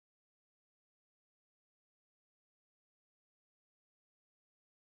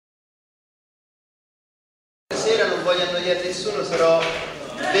stasera, non voglio annoiare nessuno, sarò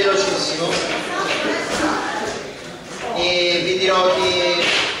velocissimo e vi dirò che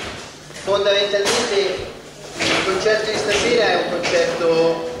fondamentalmente il concerto di stasera è un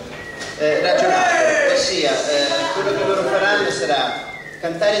concerto ragionato, ossia quello che loro faranno sarà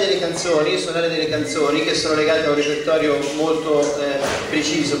cantare delle canzoni, suonare delle canzoni che sono legate a un repertorio molto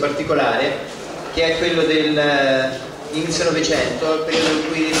preciso, particolare, che è quello dell'inizio Novecento, il periodo in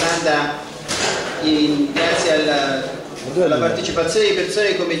cui l'Irlanda, grazie alla partecipazione di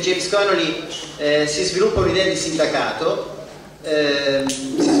persone come James Connolly, si sviluppa un'idea di sindacato, si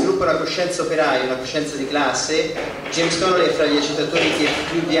sviluppa una coscienza operaia, una coscienza di classe. James Connolly è fra gli agitatori che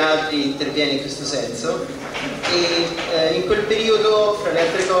più di altri interviene in questo senso, e in quel periodo, fra le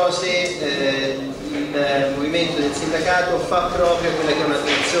altre cose, il movimento del sindacato fa proprio quella che è una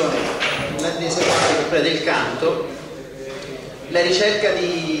tradizione, quella del canto. La ricerca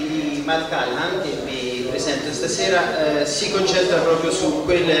di Matt Callahan, che vi presento stasera, si concentra proprio su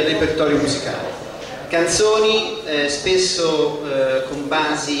quel repertorio musicale. Canzoni spesso con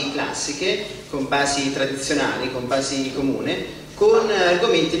basi classiche, con basi tradizionali, con basi comune, con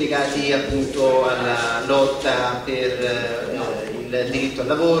argomenti legati appunto alla lotta per il diritto al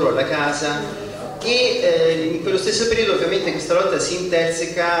lavoro, alla casa, e in quello stesso periodo ovviamente questa lotta si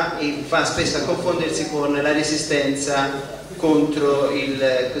interseca e va spesso a confondersi con la resistenza contro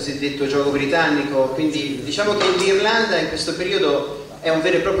il cosiddetto gioco britannico. Quindi diciamo che l'Irlanda in questo periodo è un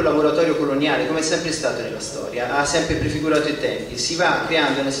vero e proprio laboratorio coloniale, come è sempre stato nella storia, ha sempre prefigurato i tempi, si va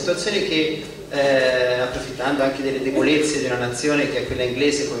creando una situazione che, approfittando anche delle debolezze di una nazione che è quella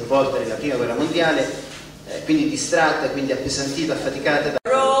inglese coinvolta nella prima guerra mondiale, quindi distratta, quindi appesantita, affaticata da...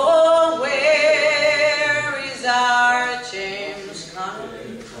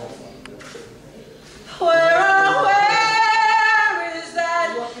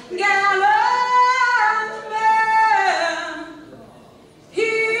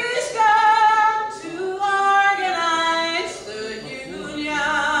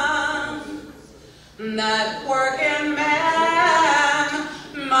 That working man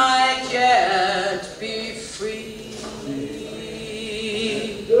might yet be free.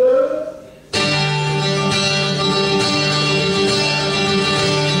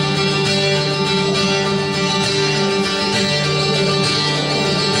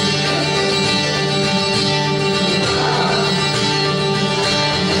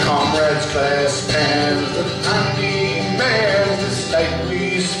 Comrades clasp hands, the tiny man, this night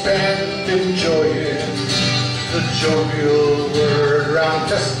we spend enjoying the jovial word round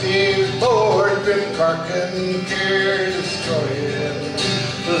festive board, been carking care destroying.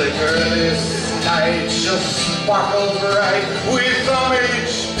 Liquor this night shall sparkle bright with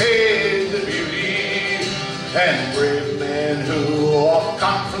homage paid to beauty, and brave men who off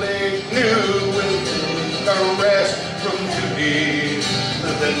conflict knew will take a rest from duty,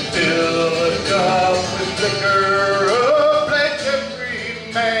 then fill a cup with liquor, a pledge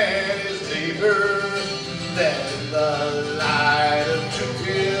every man his neighbor, that in the light of truth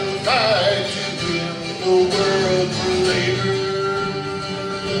will fight to win the world for labor.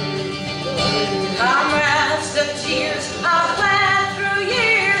 Comrades, the tears I've bled through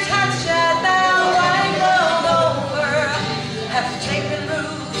years have shed their white robe over, have taken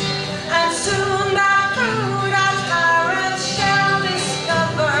root, and soon that fruit our tyrants shall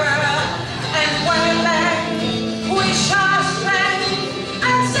discover. And when then we shall spend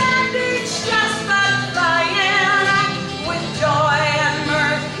and send each just but flying with joy and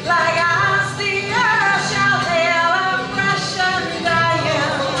mirth, like as the earth shall hail a fresh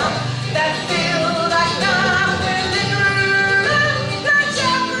undying, that fill the cup with liquor, let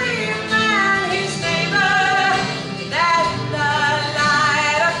every man his neighbor, that in the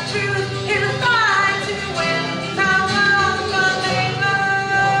light of truth he'll find to win the world for labor.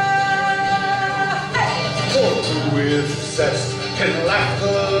 Who with zest can laugh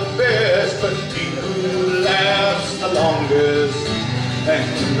the best, but he who laughs the longest. And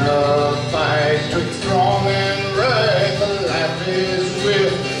in the fight twixt wrong and right, the laugh is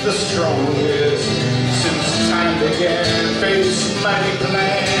with the strongest. Since time began, fate's mighty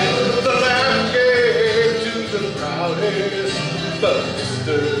plan, the laugh gave to the proudest. But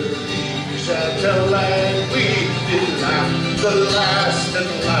history shall tell like we did laugh the last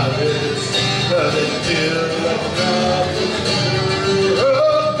and loudest, until the crowd was through.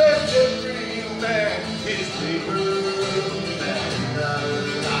 Oh, let every man his neighbor, and the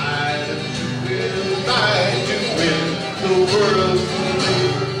light of truth will guide to win the world for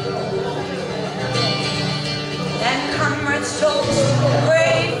labor. Then comrades toast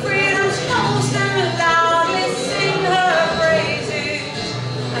brave freedom's toast, and loudly sing her praises,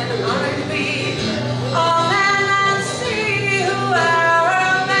 and honored be all men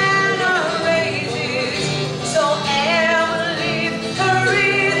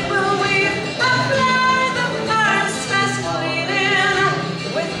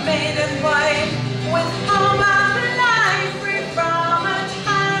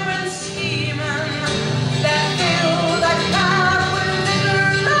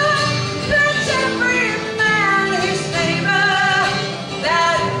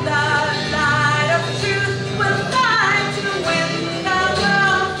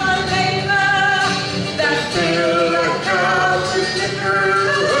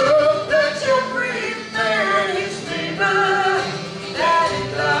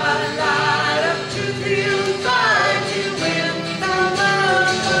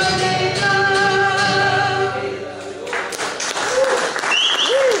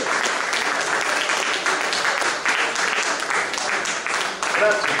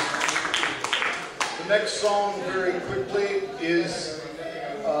next song, very quickly, is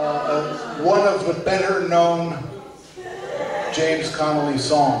one of the better known James Connolly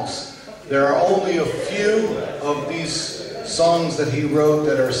songs. There are only a few of these songs that he wrote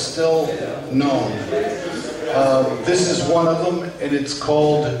that are still known. This is one of them, and it's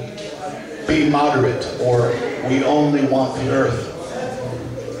called Be Moderate, or We Only Want the Earth.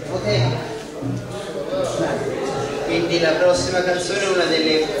 Ok. Quindi la prossima canzone è una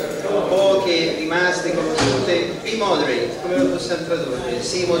delle poche rimaste conosciute. Be Moderate, come lo possiamo tradurre?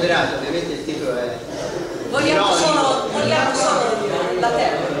 Sì, moderato, ovviamente il titolo è... Vogliamo solo la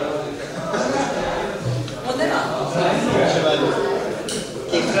terra. Moderato.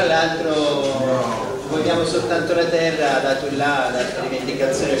 Che fra l'altro vogliamo soltanto la terra, ha dato il là all'altra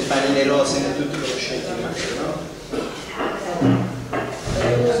rivendicazione, il pane e le rose che tutti conoscete, immagino, no?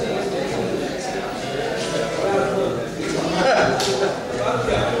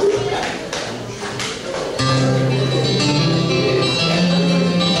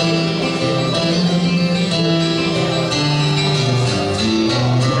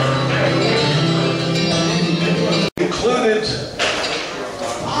 Included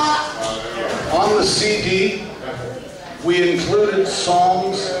on the CD, we included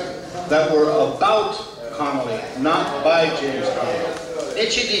songs that were about Connolly, not by James Connolly. Nel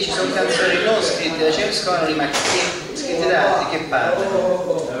CD ci sono canzoni non scritte da James Connolly, ma scritte da altri che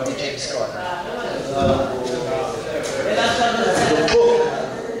parlano di James Connolly. The book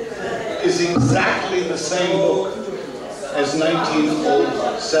is exactly the same book as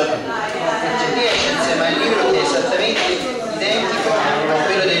 1907. Il CD esce insieme al libro che è esattamente identico a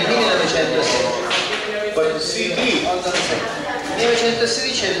quello del 1916. But the CD,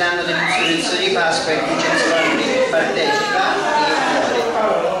 1916 è l'anno dell'insurrezione di Pasqua in cui James Connolly partecipa e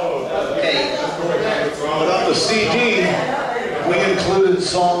muore. Ok? but on the CD, we included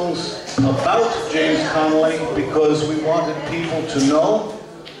songs about James Connolly because we wanted people to know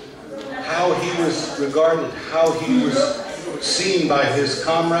how he was regarded, how he was seen by his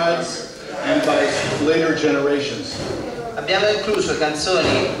comrades and by later generations. Abbiamo incluso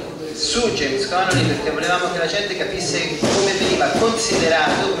canzoni su James Connolly perché volevamo che la gente capisse come veniva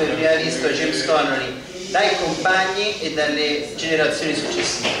considerato, come veniva visto James Connolly dai compagni e dalle generazioni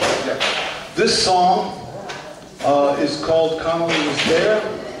successive. This song is called Connolly Was There.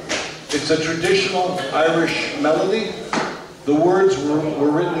 It's a traditional Irish melody. The words were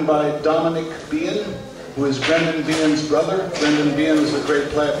written by Dominic Behan, who is Brendan Behan's brother. Brendan Behan is a great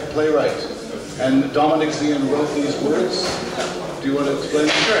playwright. And Dominic Behan wrote these words. Do you want to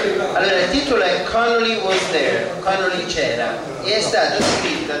explain? Allora, il titolo è Connolly Was There, Connolly c'era, e è stata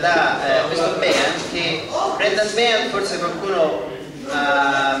scritta da questo Behan, che Brendan Behan, forse qualcuno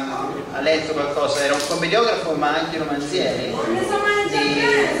ha letto qualcosa, era un commediografo ma anche romanziere, il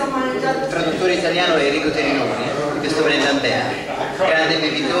traduttore italiano è Enrico Terinoni, questo Brendan Behan, grande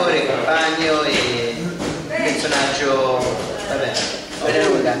bevitore, compagno e personaggio, vabbè, bene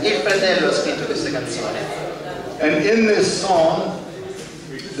lunga. Il fratello ha scritto questa canzone. And in this song,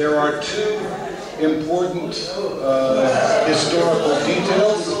 there are two important historical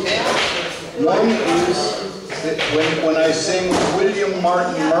details. One is that when I sing William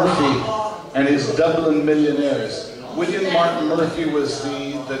Martin Murphy and his Dublin Millionaires, William Martin Murphy was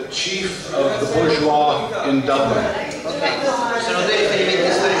the chief of the bourgeois in Dublin. Ok, sono due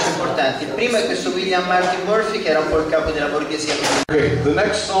riferimenti storici importanti. Il primo è questo William Martin Murphy che era un po' il capo della borghesia. Okay, the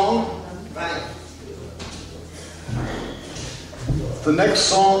next song. The next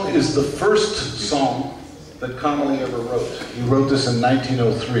song is the first song that Connolly ever wrote. He wrote this in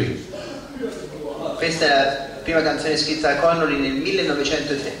 1903. Questa è la prima canzone scritta da Connolly nel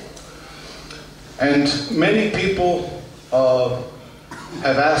 1903. And many people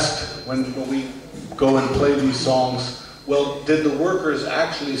have asked when we go and play these songs, well, did the workers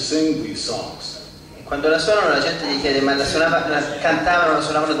actually sing these songs? Quando la suonano la gente gli chiede ma cantavano, la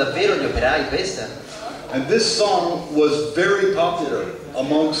suonavano davvero gli operai questa? And this song was very popular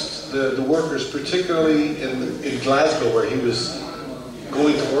amongst the workers, particularly in Glasgow, where he was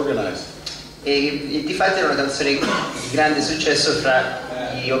going to organize. E difatti era una canzone di grande successo fra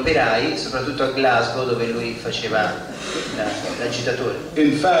gli operai, soprattutto a Glasgow, dove lui faceva l'agitatore.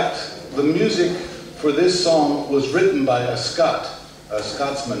 In fact, the music for this song was written by a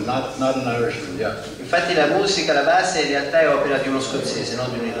Scotsman, not an Irishman. Yeah. Infatti la musica, la base in realtà è opera di uno scozzese, non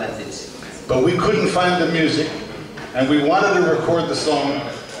di un irlandese. But we couldn't find the music, and we wanted to record the song,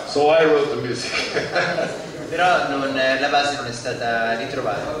 so I wrote the music. Però la base non è stata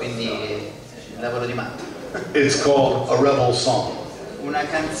ritrovata, quindi un lavoro di mano. It's called A Rebel Song. Una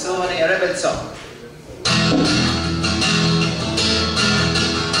canzone, A Rebel Song.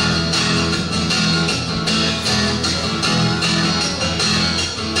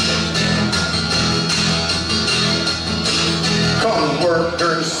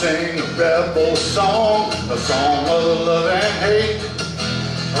 sing a rebel song, a song of love and hate,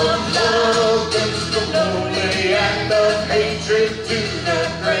 of love against the lonely and of hatred to the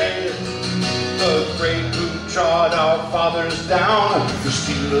great. The great who trod our fathers down to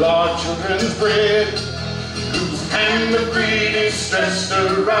steal our children's bread, whose hand of greed is stretched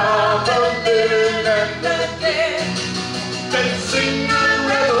around the living and the dead. Then sing a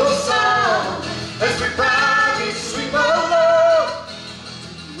rebel song as we proudly sweep along,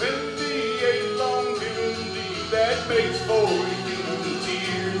 when the age-long unity that makes for human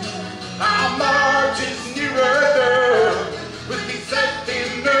tears. Our march is nearer with the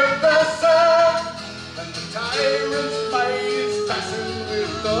setting of the sun, and the tyrant's might is passing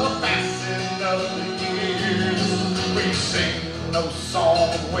with the passing of the years. We sing no song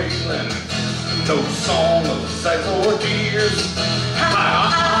of wailing, no song of sighs or tears. High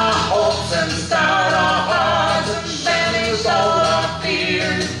our hopes and stout our hearts and banish all our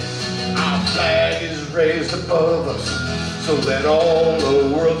fears. Our flag is raised above us so that all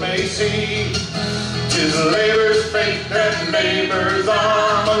the world may see. 'Tis labor's faith and labor's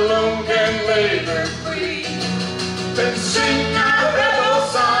arm alone can labor free. Then sing our rebel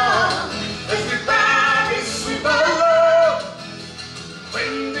song as we proudly sweep along,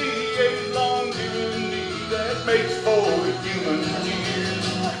 when the age-long unity that makes for human tears.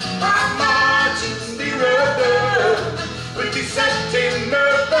 Our march is nearer with the setting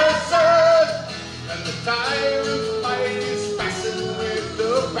of the sun, and the tyrant's might is passing with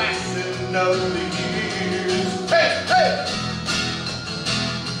the passing of the years. Hey, hey!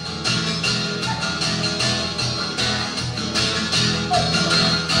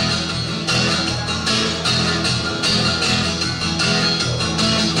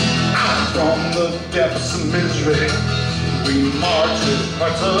 Out from the depths of misery we march with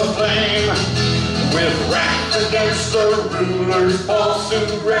hearts aflame, with wrath against the rulers false who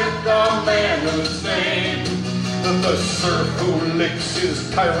wreck our manhood's name. The serf who licks his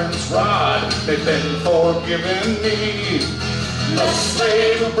tyrant's rod may bend forgiven knee. The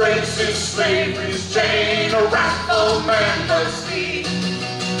slave who breaks his slavery's chain a wrathful man must be.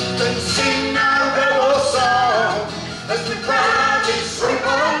 Then sing our rebel song as we proudly sweep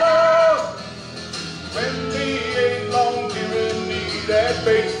along, when the age-long tyranny that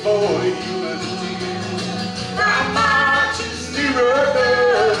makes for unity. Our march is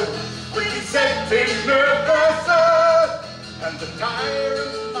nearer with the setting of the sun, and the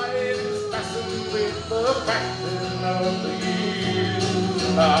tyrant's might is passing with the passing of the years.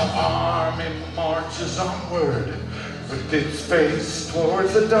 Our army marches onward with its face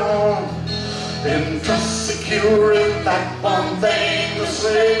towards the dawn, in trust secure in that one thing the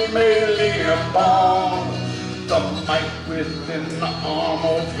slave may lean upon, the might within the arm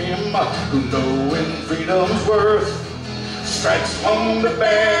of him who knowing freedom's worth strikes home to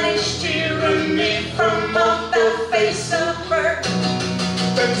banish tyranny from off the face of earth.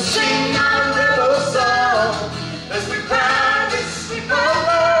 Then sing our rebel song as we proudly sweep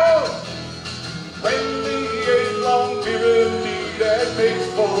along, when the age-long tyranny that makes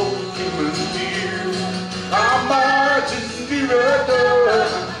for human tears. Our march is nearer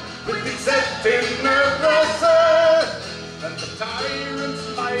with the setting of the sun, and the tyrant's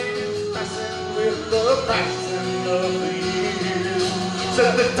might is passing with the passing of the years.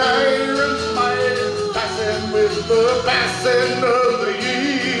 Said the tyrant's might is passing with the passing of the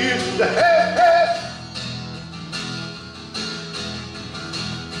years. Hey, hey!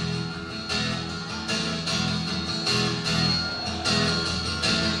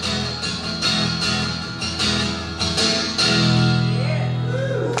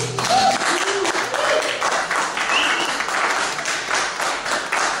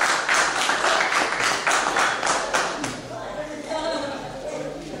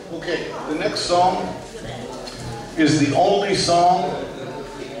 The next song is the only song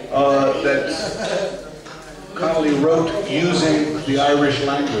that Connolly wrote using the Irish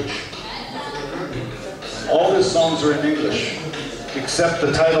language. All his songs are in English, except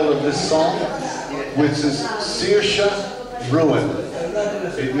the title of this song, which is Saoirse Ruin.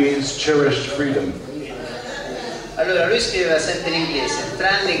 It means cherished freedom. Allora, lui scriveva sempre in inglese,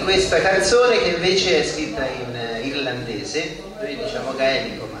 tranne in questa canzone che invece è scritta in irlandese, noi diciamo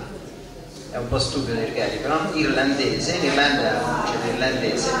gaelico, ma è un po' stupido del gaelico, no? Irlandese, in Irlanda c'è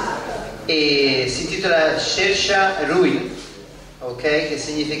l'irlandese, e si intitola Saoirse Ruin, ok? Che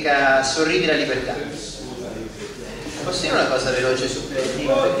significa sorridi la libertà. Posso dire una cosa veloce su questo?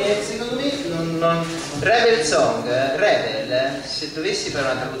 Perché secondo me Rebel Song, Rebel, se dovessi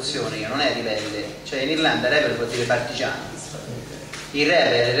fare una traduzione, che non è ribelle, cioè in Irlanda Rebel vuol dire partigiano. I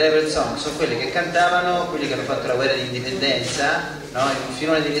Rebel Song sono quelli che cantavano, quelli che hanno fatto la guerra di indipendenza no? Il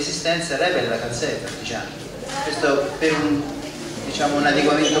filone di resistenza, il rap è la canzetta, diciamo. Questo per un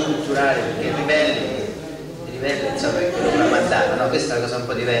adeguamento culturale, perché il ribelle insomma è quello che mandava, no? Questa è una cosa un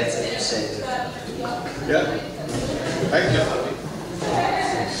po' diversa, più seria. Yeah. Thank you.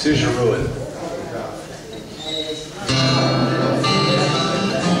 Caesar Ruin.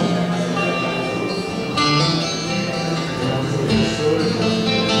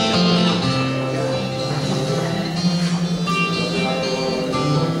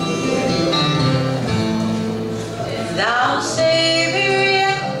 Thou say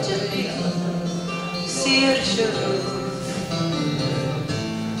Viareggio, CSOA,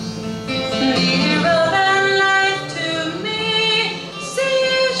 dearer than life to me,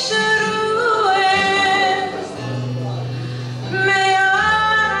 CSOA. May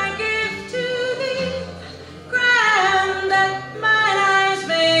I give to thee, grant that mine eyes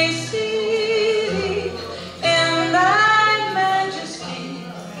may see thee in thy majesty,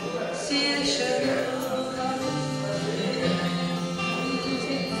 CSOA.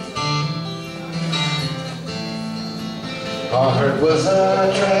 Our heart was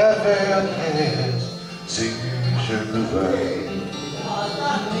a traveling past CSOA,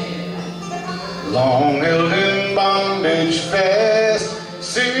 long held in bondage fast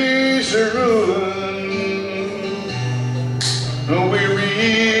CSOA. We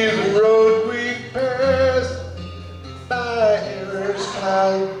read the road we passed, by error's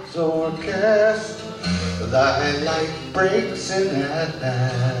clouds overcast. Thy light breaks in at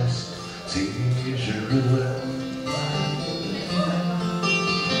last, CSOA.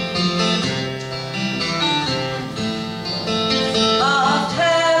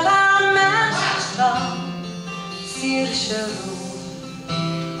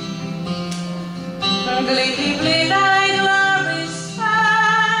 Gleefully thy glory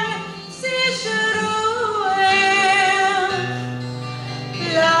sang, CSOA.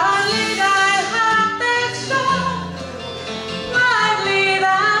 Loudly thy heart that song, widely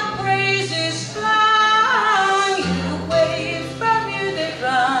thy praises flung. You wave, from you they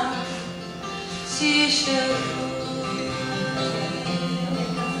run, CSOA.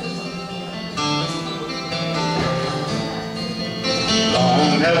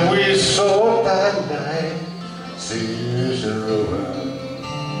 Long have we sought thy light, CSOA.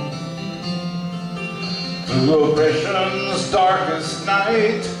 Through oppression's darkest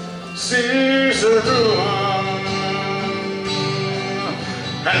night, CSOA.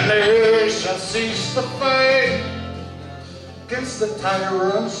 And they shall cease the fight against the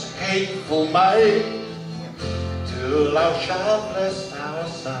tyrant's hateful might, till thou shalt bless our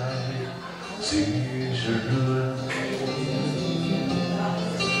side, CSOA.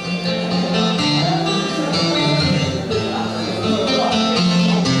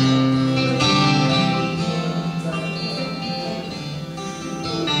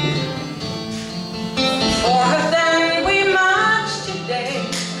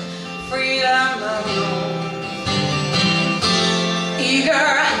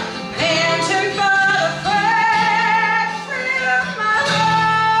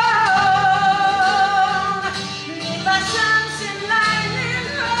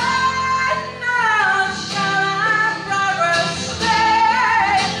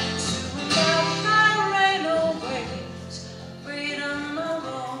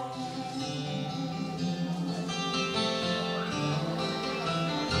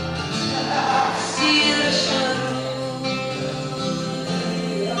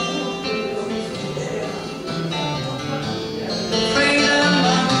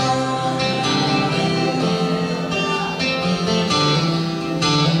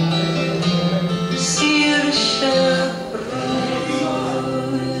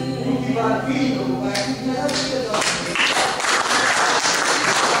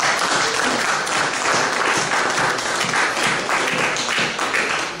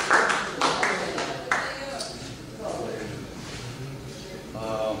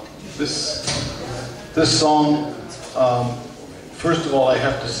 This song, first of all, I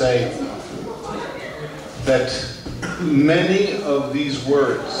have to say that many of these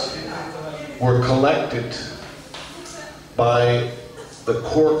words were collected by the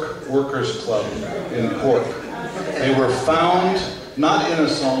Cork Workers Club in Cork. They were found not in a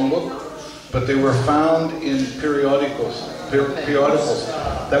songbook, but they were found in periodicals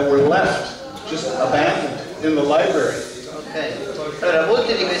that were left, just abandoned in the library. Ok, allora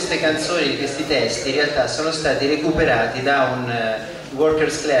molte di queste canzoni, di questi testi in realtà sono stati recuperati da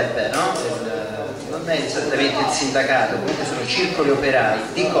workers club, no? Non è esattamente il sindacato, comunque sono circoli operai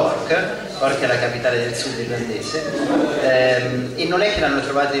di Cork. Cork è la capitale del sud irlandese, e non è che l'hanno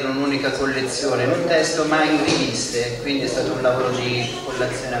trovata in un'unica collezione, in un testo, ma in riviste, quindi è stato un lavoro di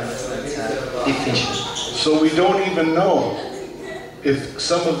collazione abbastanza difficile. So we don't even know if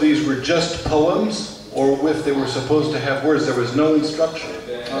some of these were just poems or if they were supposed to have words. There was no instruction.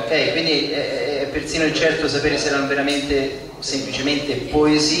 Ok, quindi è persino incerto sapere se erano veramente semplicemente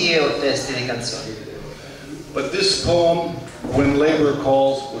poesie o testi di canzoni. But this poem, When Labor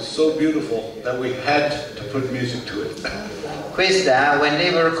Calls, was so beautiful that we had to put music to it. Questa, When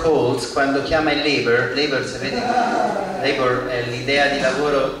Labor Calls, quando chiama il labor, labor sapete, labor è l'idea di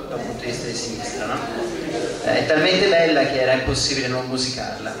lavoro dal punto di vista di sinistra, no? È talmente bella che era impossibile non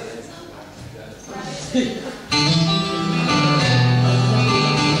musicarla.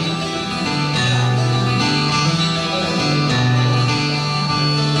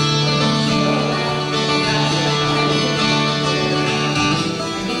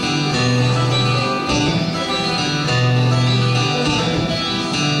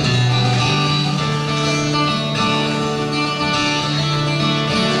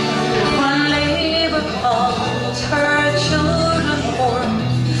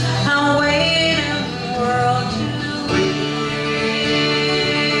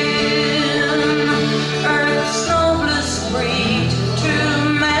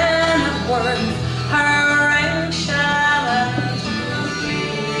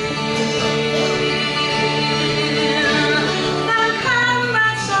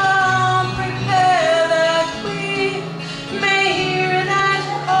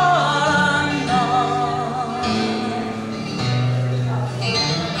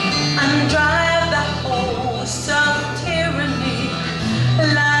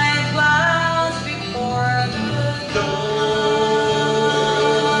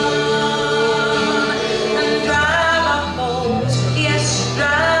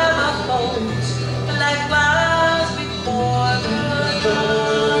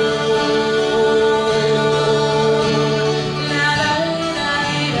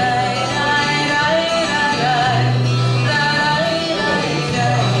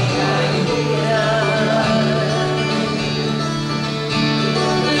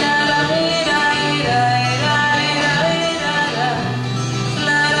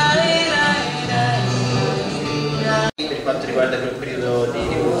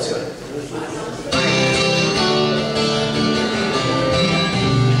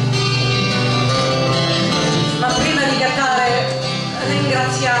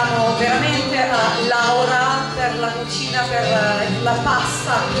 La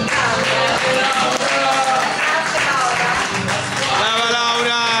pasta piccante. Grazie Laura. Brava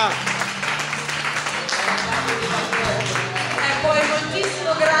Laura! E poi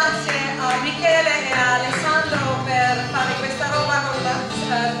moltissimo grazie a Michele e a Alessandro per fare questa roba con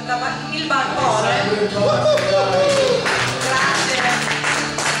il balcone. Grazie.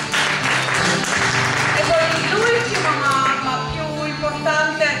 E poi l'ultimo ma più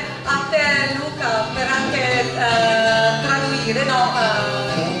importante a te Luca per anche traduire, no?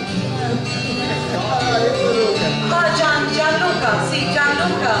 Gianluca, sì,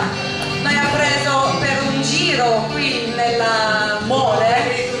 Gianluca mi ha preso per un giro qui nella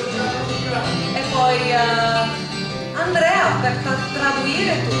mole e poi Andrea per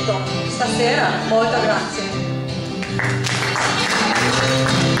traduire tutto stasera, molto grazie.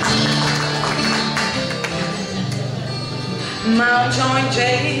 Mountjoy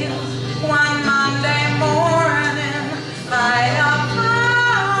Jail, one Monday morning, high up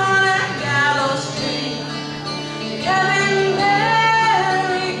on a gallows tree, Kevin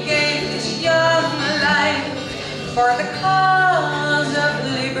Barry gave his young life for the cause of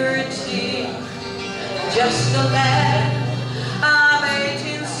liberty. Just a lad of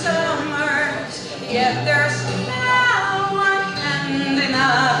 18 summers, yet there's no one can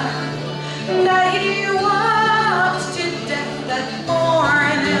deny that he walks to death that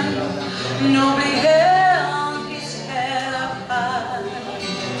morning, nobody held his head up high.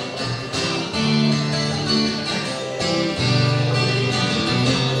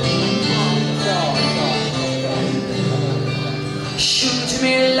 Shoot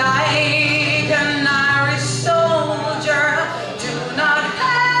me light